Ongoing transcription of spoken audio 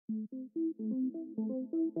Hey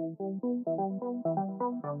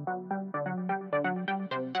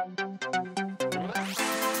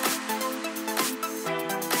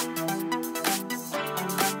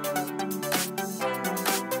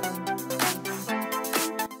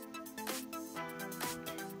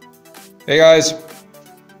guys,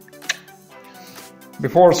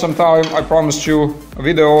 before some time I promised you a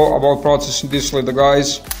video about processing these little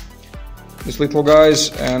guys,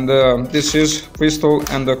 and this is Crystall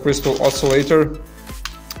and the Crystall oscillator.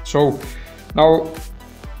 So now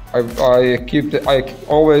I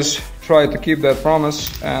always try to keep that promise,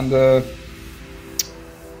 and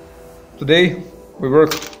today we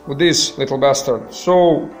work with this little bastard.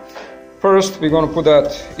 So first we're gonna put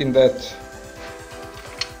that in that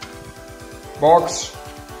box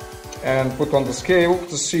and put on the scale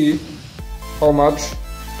to see how much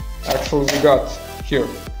actually we got here.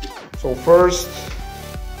 So first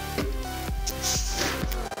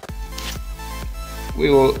we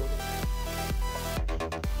will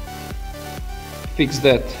fix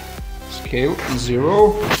that scale in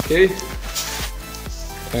 0, okay,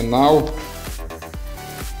 and now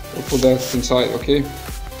we'll put that inside, okay,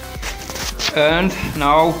 and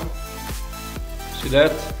now see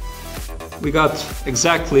that we got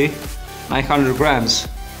exactly 900 grams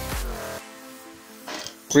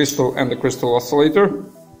Crystall and the Crystall oscillator.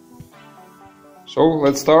 So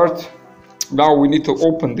let's start. Now we need to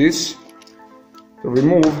open this to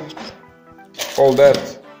remove all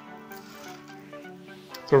that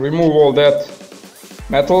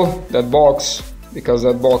metal, that box, because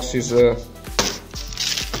that box is a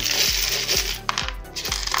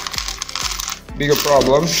bigger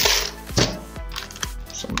problem.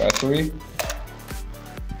 Some battery.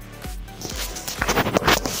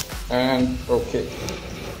 And okay,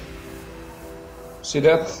 see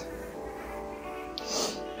that?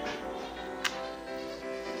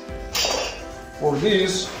 For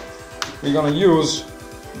this we're gonna use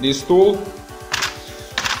this tool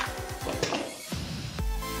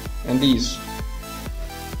and these.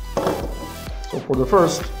 So for the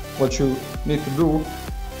first, what you need to do,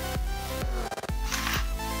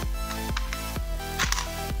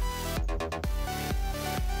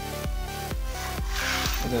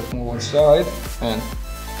 that move one side and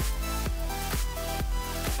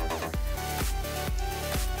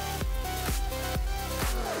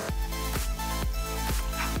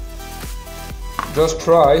just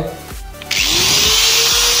try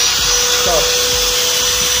stop.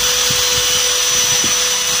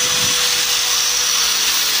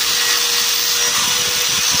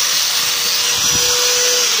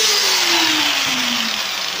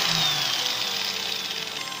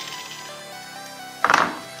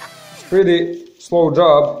 Pretty slow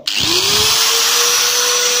job.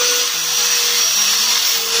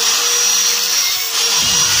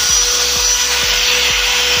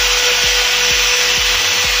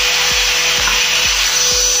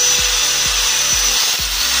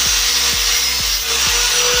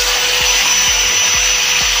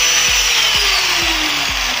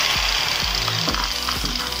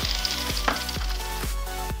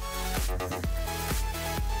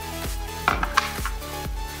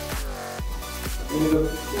 We need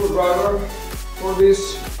a screwdriver for this,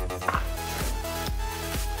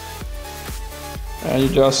 and you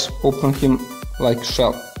just open him like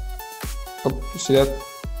shell. Oh, you see that?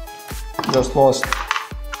 Just lost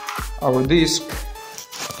our disc.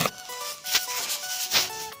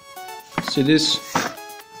 See this?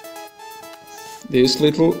 This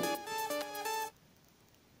little,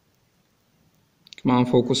 come on,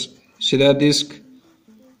 focus. See that disc?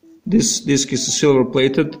 This disc is silver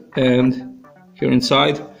plated and here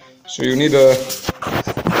inside, so you need to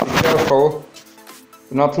be careful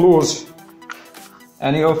to not lose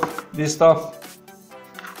any of this stuff.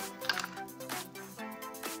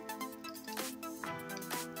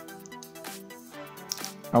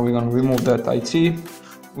 Now we're gonna remove that IT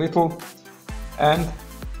little, and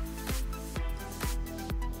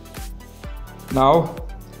now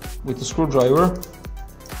with the screwdriver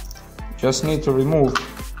just need to remove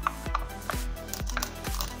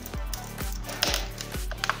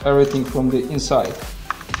everything from the inside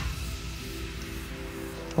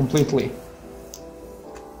completely.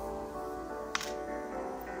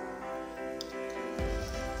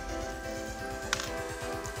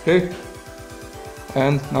 Okay,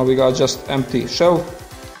 and now we got just empty shell,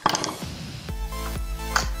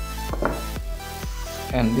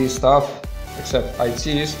 and this stuff, except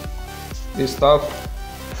ICs, this stuff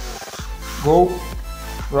go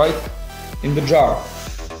right in the jar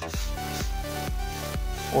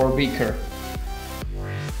or beaker.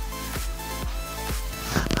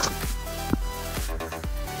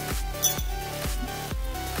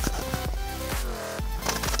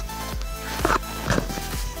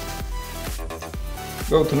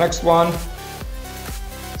 go to next one.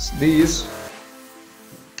 It's these.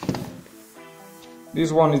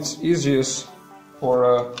 This one it's easiest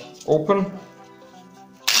for open.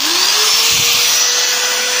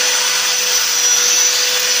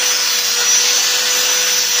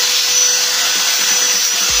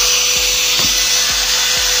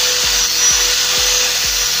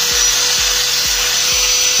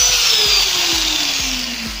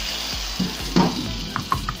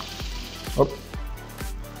 Up.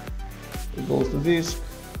 It goes to this.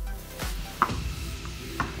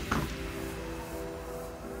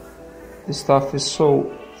 This stuff is so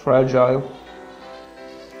fragile.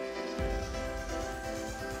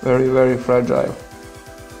 Very, very fragile.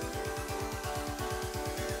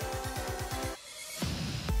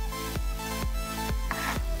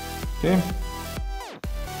 Okay.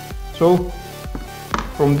 So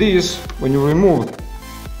from this, when you remove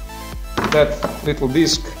that little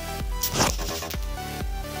disc,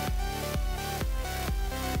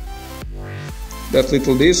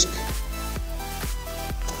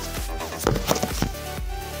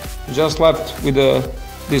 just left with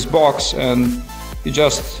this box, and it's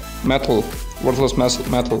just metal, worthless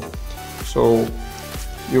metal. So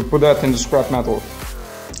you put that in the scrap metal.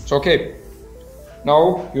 It's okay.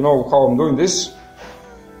 Now you know how I'm doing this.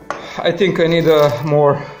 I think I need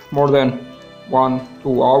more than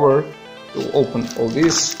 1-2 hours to open all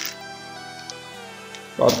this,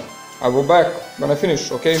 but I will back when I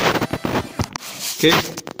finish. Okay. Okay.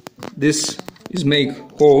 This is make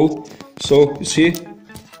hole. So you see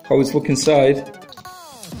how it's look inside.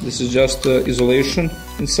 This is just isolation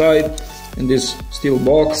inside in this steel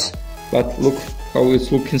box, but look how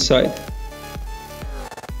it's look inside.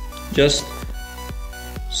 Just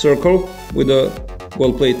circle with a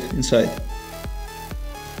gold plate inside,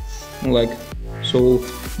 like so.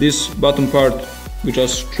 This bottom part we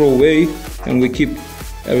just throw away, and we keep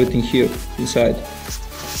everything here inside.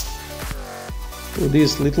 For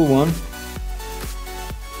this little one,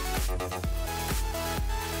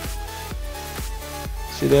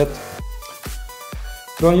 see that?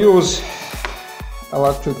 Don't use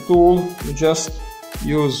electric tool, you just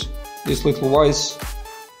use this little vise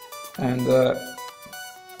and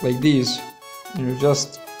like this, and you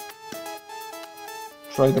just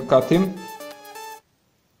try to cut him.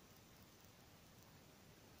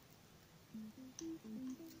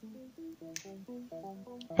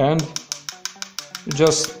 And you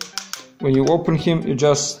just, when you open him, you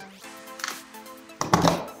just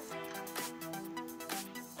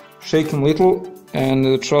shake him little,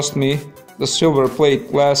 and trust me, the silver plate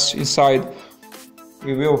glass inside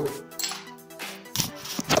we will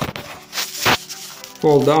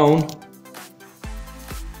fall down.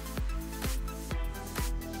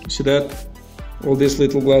 See that? All this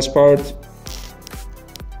little glass part,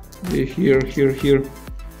 here.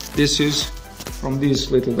 This is from these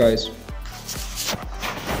little guys.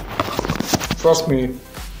 Trust me,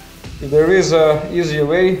 if there is a easier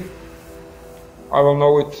way, I will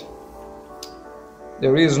know it.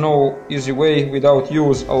 There is no easy way without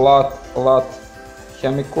use a lot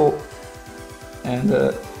chemical, and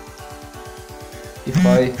if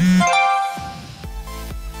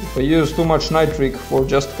I use too much nitric for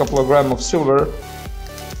just a couple of grams of silver,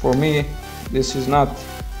 for me this is not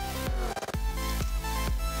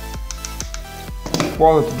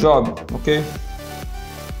quality job. Okay,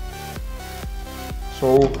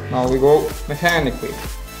 so now we go mechanically.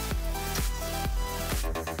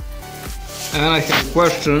 And I have a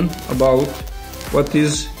question about what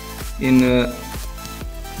is in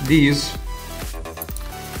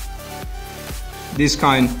this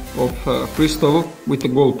kind of crystal with the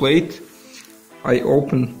gold plate. I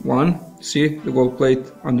open one, see the gold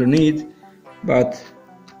plate underneath, but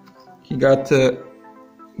he got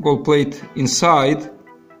gold plate inside.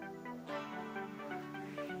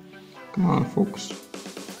 Come on, focus.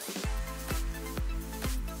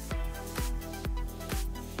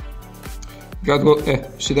 Got gold,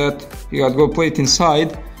 see that? You got gold plate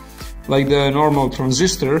inside, like the normal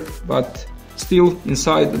transistor, but still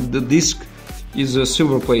inside the disc is a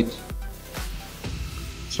silver plate.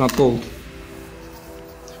 It's not gold.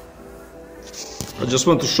 I just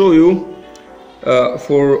want to show you,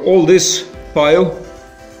 for all this pile,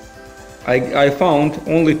 I found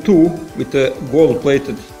only 2 with a gold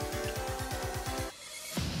plated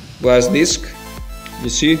glass disc. You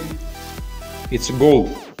see, it's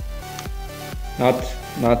gold.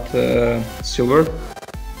 Not silver.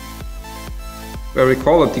 Very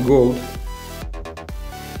quality gold.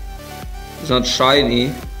 It's not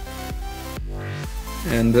shiny,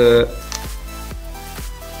 and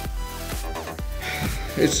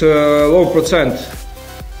it's a low percent.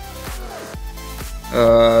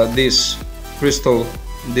 this crystal,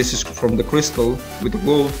 this is from the Crystall with the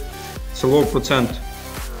gold. It's a low percent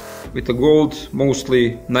with the gold,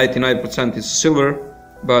 mostly 99% is silver,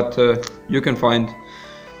 but you can find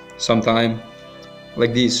sometime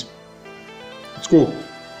like these. It's cool.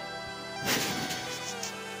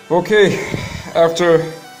 Okay, after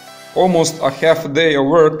almost a half a day of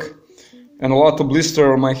work and a lot of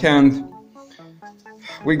blister on my hand,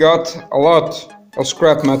 we got a lot of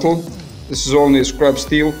scrap metal. This is only scrap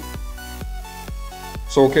steel.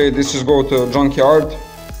 So okay, this is go to junkyard.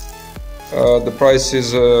 The price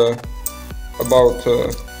is about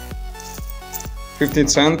 15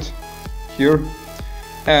 cents here,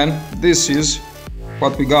 and this is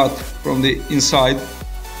what we got from the inside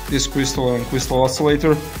this Crystall and Crystall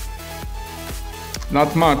oscillator.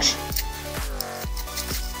 Not much.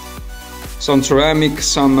 Some ceramic,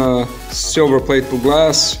 some silver plated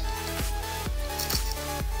glass.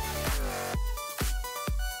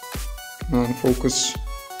 Focus.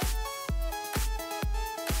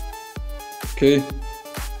 Okay,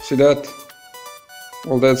 see that?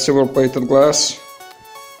 All that silver plated glass.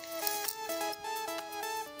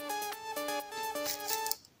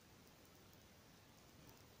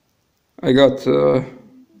 I got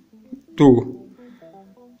 2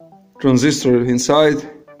 transistors inside,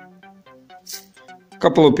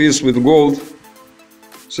 couple of pieces with gold,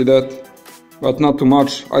 see that, but not too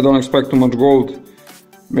much. I don't expect too much gold,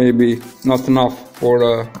 maybe not enough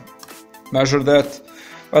for measure that,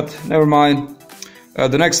 but never mind.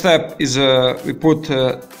 The next step is we put,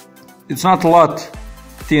 it's not a lot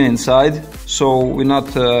tin inside, so we not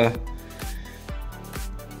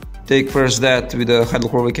take first that with the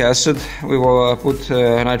hydrochloric acid. We will put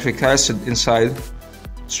nitric acid inside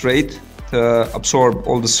straight to absorb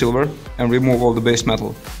all the silver and remove all the base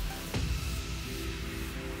metal.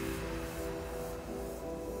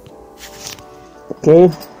 Okay,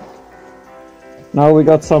 now we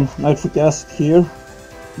got some nitric acid here,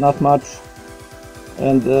 not much,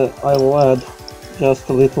 and I will add just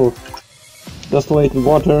a little distilled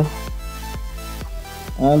water,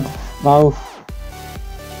 and now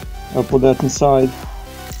I'll put that inside.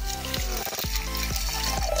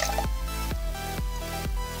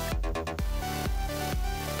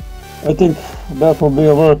 I think that will be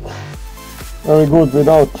a work very good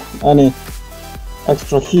without any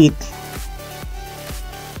extra heat.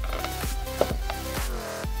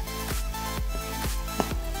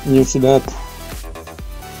 You see that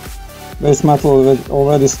base metal will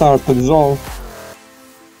already start to dissolve.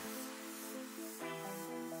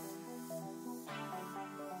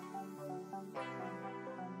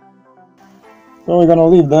 So we're gonna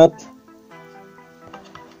leave that.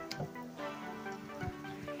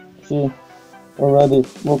 See, already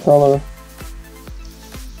blue color.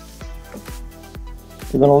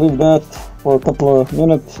 We're gonna leave that for a couple of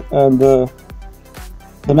minutes, and the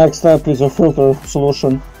next step is a filter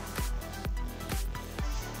solution.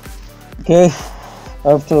 Okay,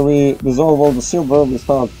 after we dissolve all the silver, we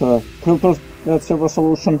start filter that silver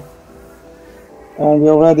solution, and we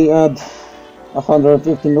already add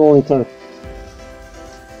 150 milliliter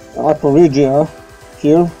aqua regia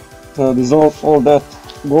here to dissolve all that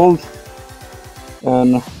gold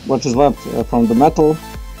and what is left from the metal.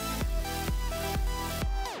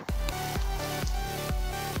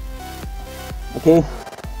 Okay,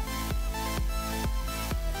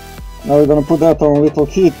 now we're gonna put that on a little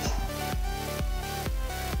heat.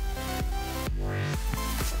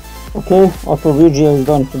 Okay, aqua regia is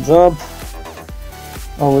done the job.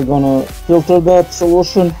 Now we're gonna filter that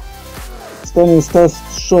solution. Stainless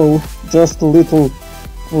tests show just little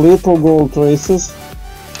gold traces,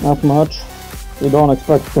 not much. We don't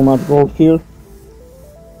expect too much gold here.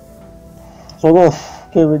 So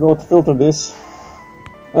okay, we go to filter this.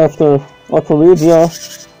 After aqua regia,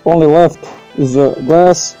 only left is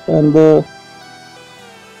glass and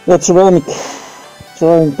that ceramic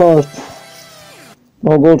part.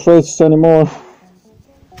 No gold traces anymore.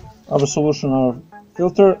 Our solution are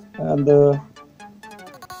filter, and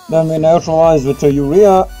then we neutralize with the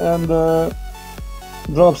urea and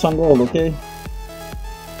drop some gold. Okay.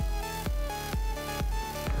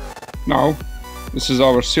 Now this is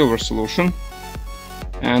our silver solution,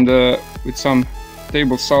 and with some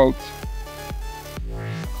table salt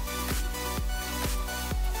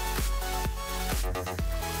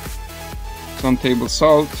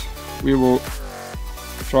we will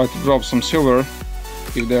try to drop some silver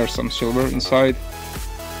if there's some silver inside.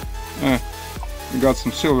 We got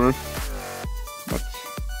some silver, but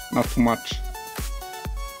not too much.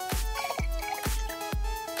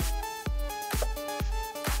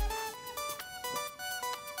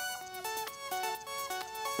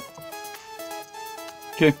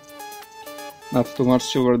 Okay, not too much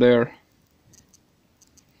silver there.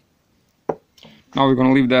 Now we're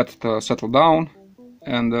gonna leave that to settle down,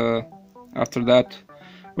 and after that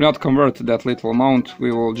we'll not convert that little amount,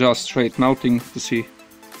 we will just straight melt to see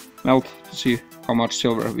how much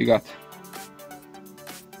silver we got.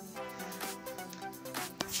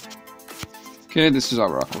 Okay, this is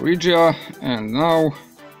our aqua regia, and now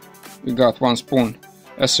we got 1 spoon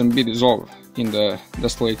SMB dissolve in the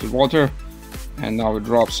distillated water, and now we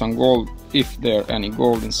drop some gold, if there any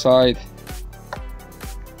gold inside,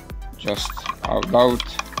 just out.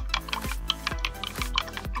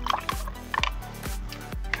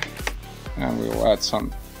 And we will add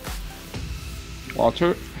some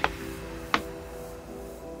water.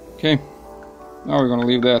 Okay, now we're gonna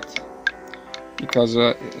leave that, because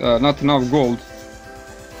not enough gold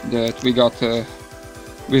that we got a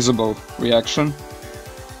visible reaction,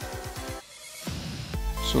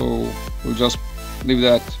 so we'll just leave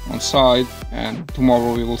that on side, and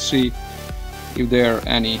tomorrow we will see if there are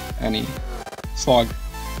any slug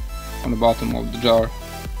on the bottom of the jar.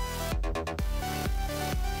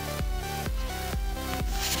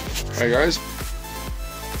 Hey guys,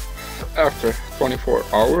 after 24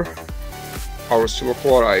 hours our silver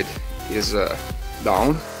chloride is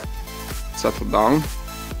down, settled down.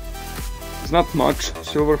 It's not much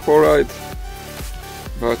silver chloride,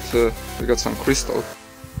 but we got some crystal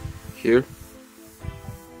here.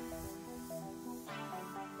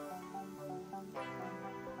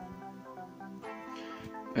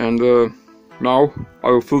 And now I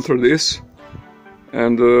will filter this,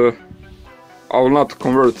 and I will not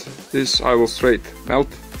convert this, I will straight melt,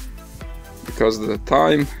 because of the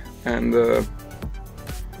time, and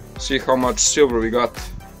see how much silver we got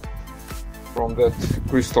from that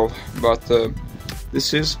crystal. But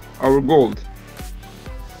this is our gold.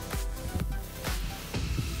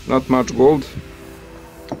 Not much gold,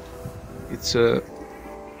 it's a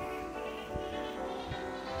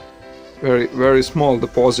very small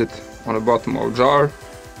deposit on the bottom of the jar,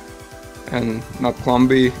 and not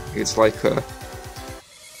clumpy, it's like a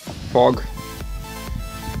fog.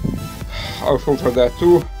 I'll filter that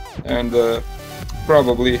too, and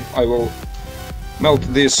probably I will melt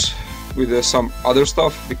this with some other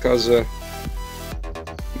stuff, because it's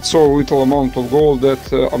so little amount of gold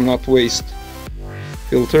that I'm not waste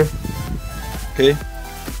filter. Okay,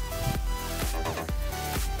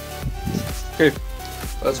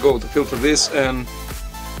 let's go to filter this and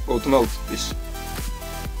go to melt this.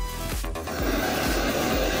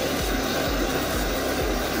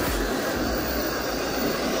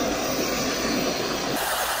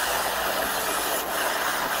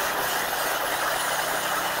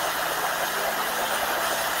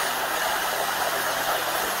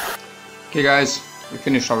 Okay guys, we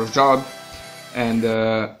finished our job, and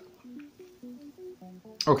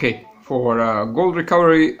okay, for gold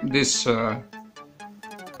recovery, this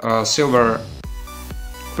silver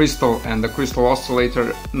crystal and the crystal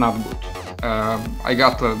oscillator not good. I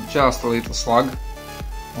got just a little slug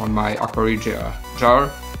on my aqua regia jar.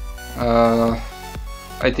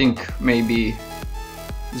 I think maybe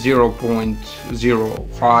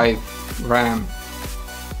 0.05 gram.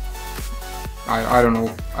 I don't know,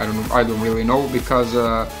 I don't really know, because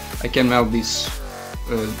I can melt this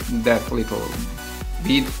that little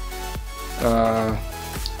bead.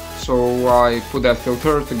 So I put that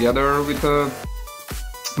filter together with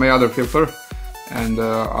my other filter, and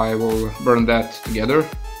I will burn that together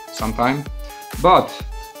sometime. But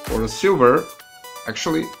for the silver,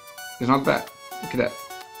 actually, it's not bad. Look at that.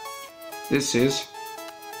 This is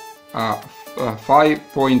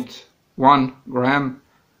 5.1 gram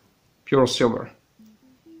pure silver.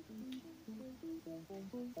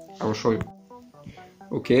 I will show you.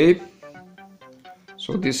 Okay,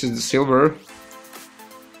 so this is the silver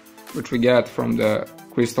which we get from the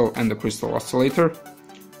crystal and the crystal oscillator,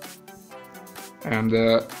 and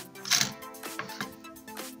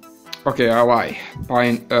okay, I lie,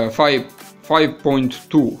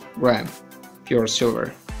 5.2 gram pure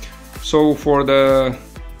silver. So for the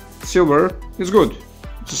silver it's good,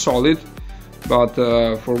 it's solid, but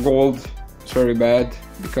for gold it's very bad,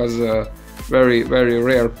 because very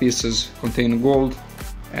rare pieces contain gold,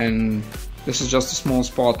 and this is just a small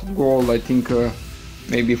spot of gold. I think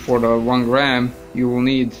maybe for the 1 gram you will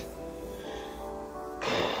need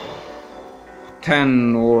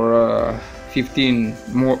 10 or 15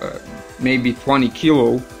 more, maybe 20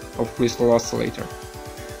 kilo of crystal oscillator.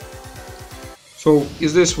 So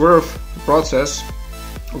is this worth the process?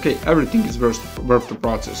 Okay, everything is worth the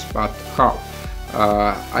process, but how?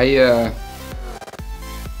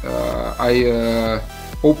 I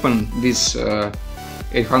open this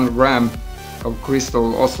 800 gram of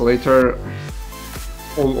Crystall oscillator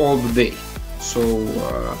all the day. So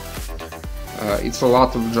it's a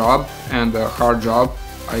lot of job and a hard job.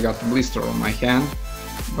 I got a blister on my hand,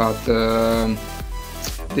 but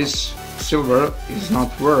this silver is not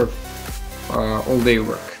worth all day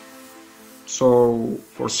work. So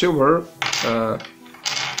for silver,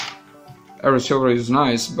 every silver is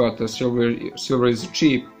nice, but silver is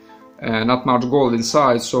cheap and not much gold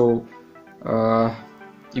inside. So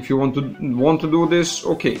if you want to do this,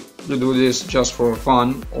 okay, you do this just for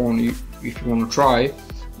fun, only if you want to try.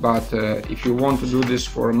 But if you want to do this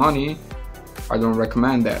for money, I don't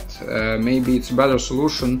recommend that. Maybe it's a better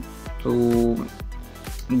solution to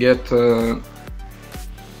get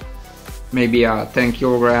maybe a 10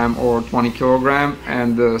 kilogram or 20 kilogram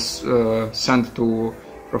and send to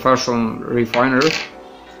professional refiner,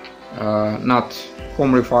 not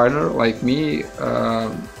home refiner like me,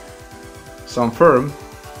 some firm,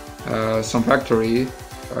 some factory,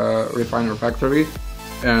 refiner factory,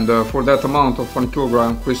 and for that amount of 1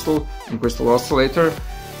 kilogram crystal and crystal oscillator,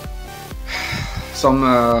 some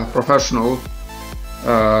professional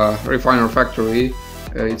refiner factory,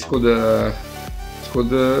 it could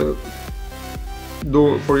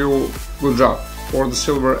do for you good job for the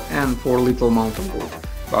silver and for little amount of gold.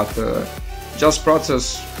 But just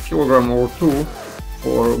process kilogram or 2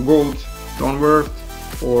 for gold don't work.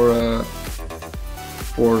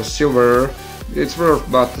 For silver it's worth,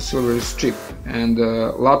 but the silver is cheap and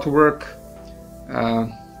a lot of work.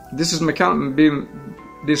 This is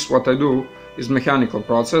this what I do is mechanical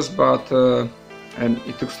process, but and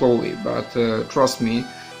it took slowly, but trust me,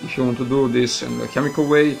 if you want to do this in the chemical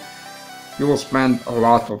way, you will spend a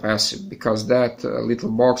lot of acid, because that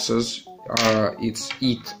little boxes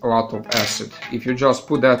eat a lot of acid. If you just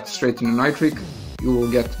put that straight in the nitric, you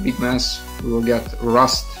will get big mess, you will get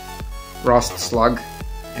rust slug,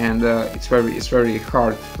 and it's very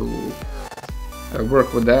hard to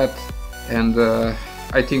work with that. And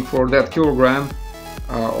I think for that kilogram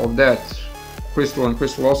of that crystal and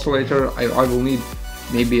crystal oscillator, I will need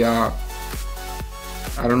maybe a,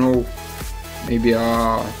 I don't know, maybe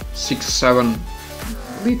a 6-7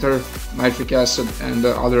 liter nitric acid and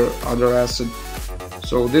other acid.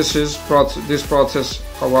 So this process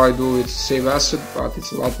how I do it, save acid, but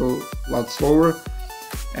it's a lot slower.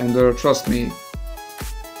 And trust me,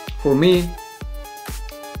 for me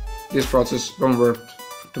this process don't work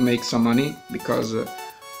to make some money, because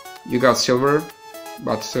you got silver,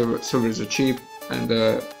 but silver is cheap, and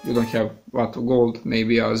you don't have a lot of gold,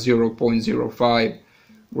 maybe a 0.05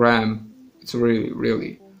 gram. It's a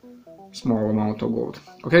really small amount of gold.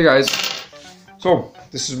 Okay guys, so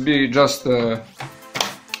this will be just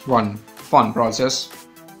one fun process.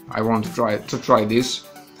 I want to try this.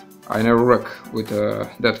 I never worked with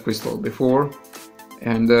that crystal before,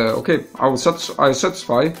 and okay, I'm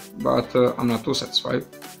satisfied, but I'm not too satisfied,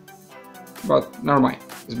 but never mind,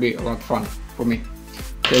 it'll be a lot of fun for me.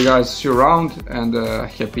 Okay guys, see you around, and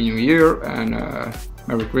Happy New Year, and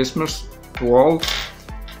Merry Christmas to all.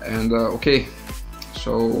 And okay,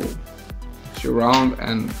 so see you around,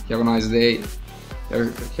 and have a nice day,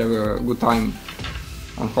 have a good time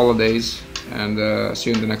on holidays, and see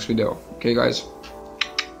you in the next video. Okay guys.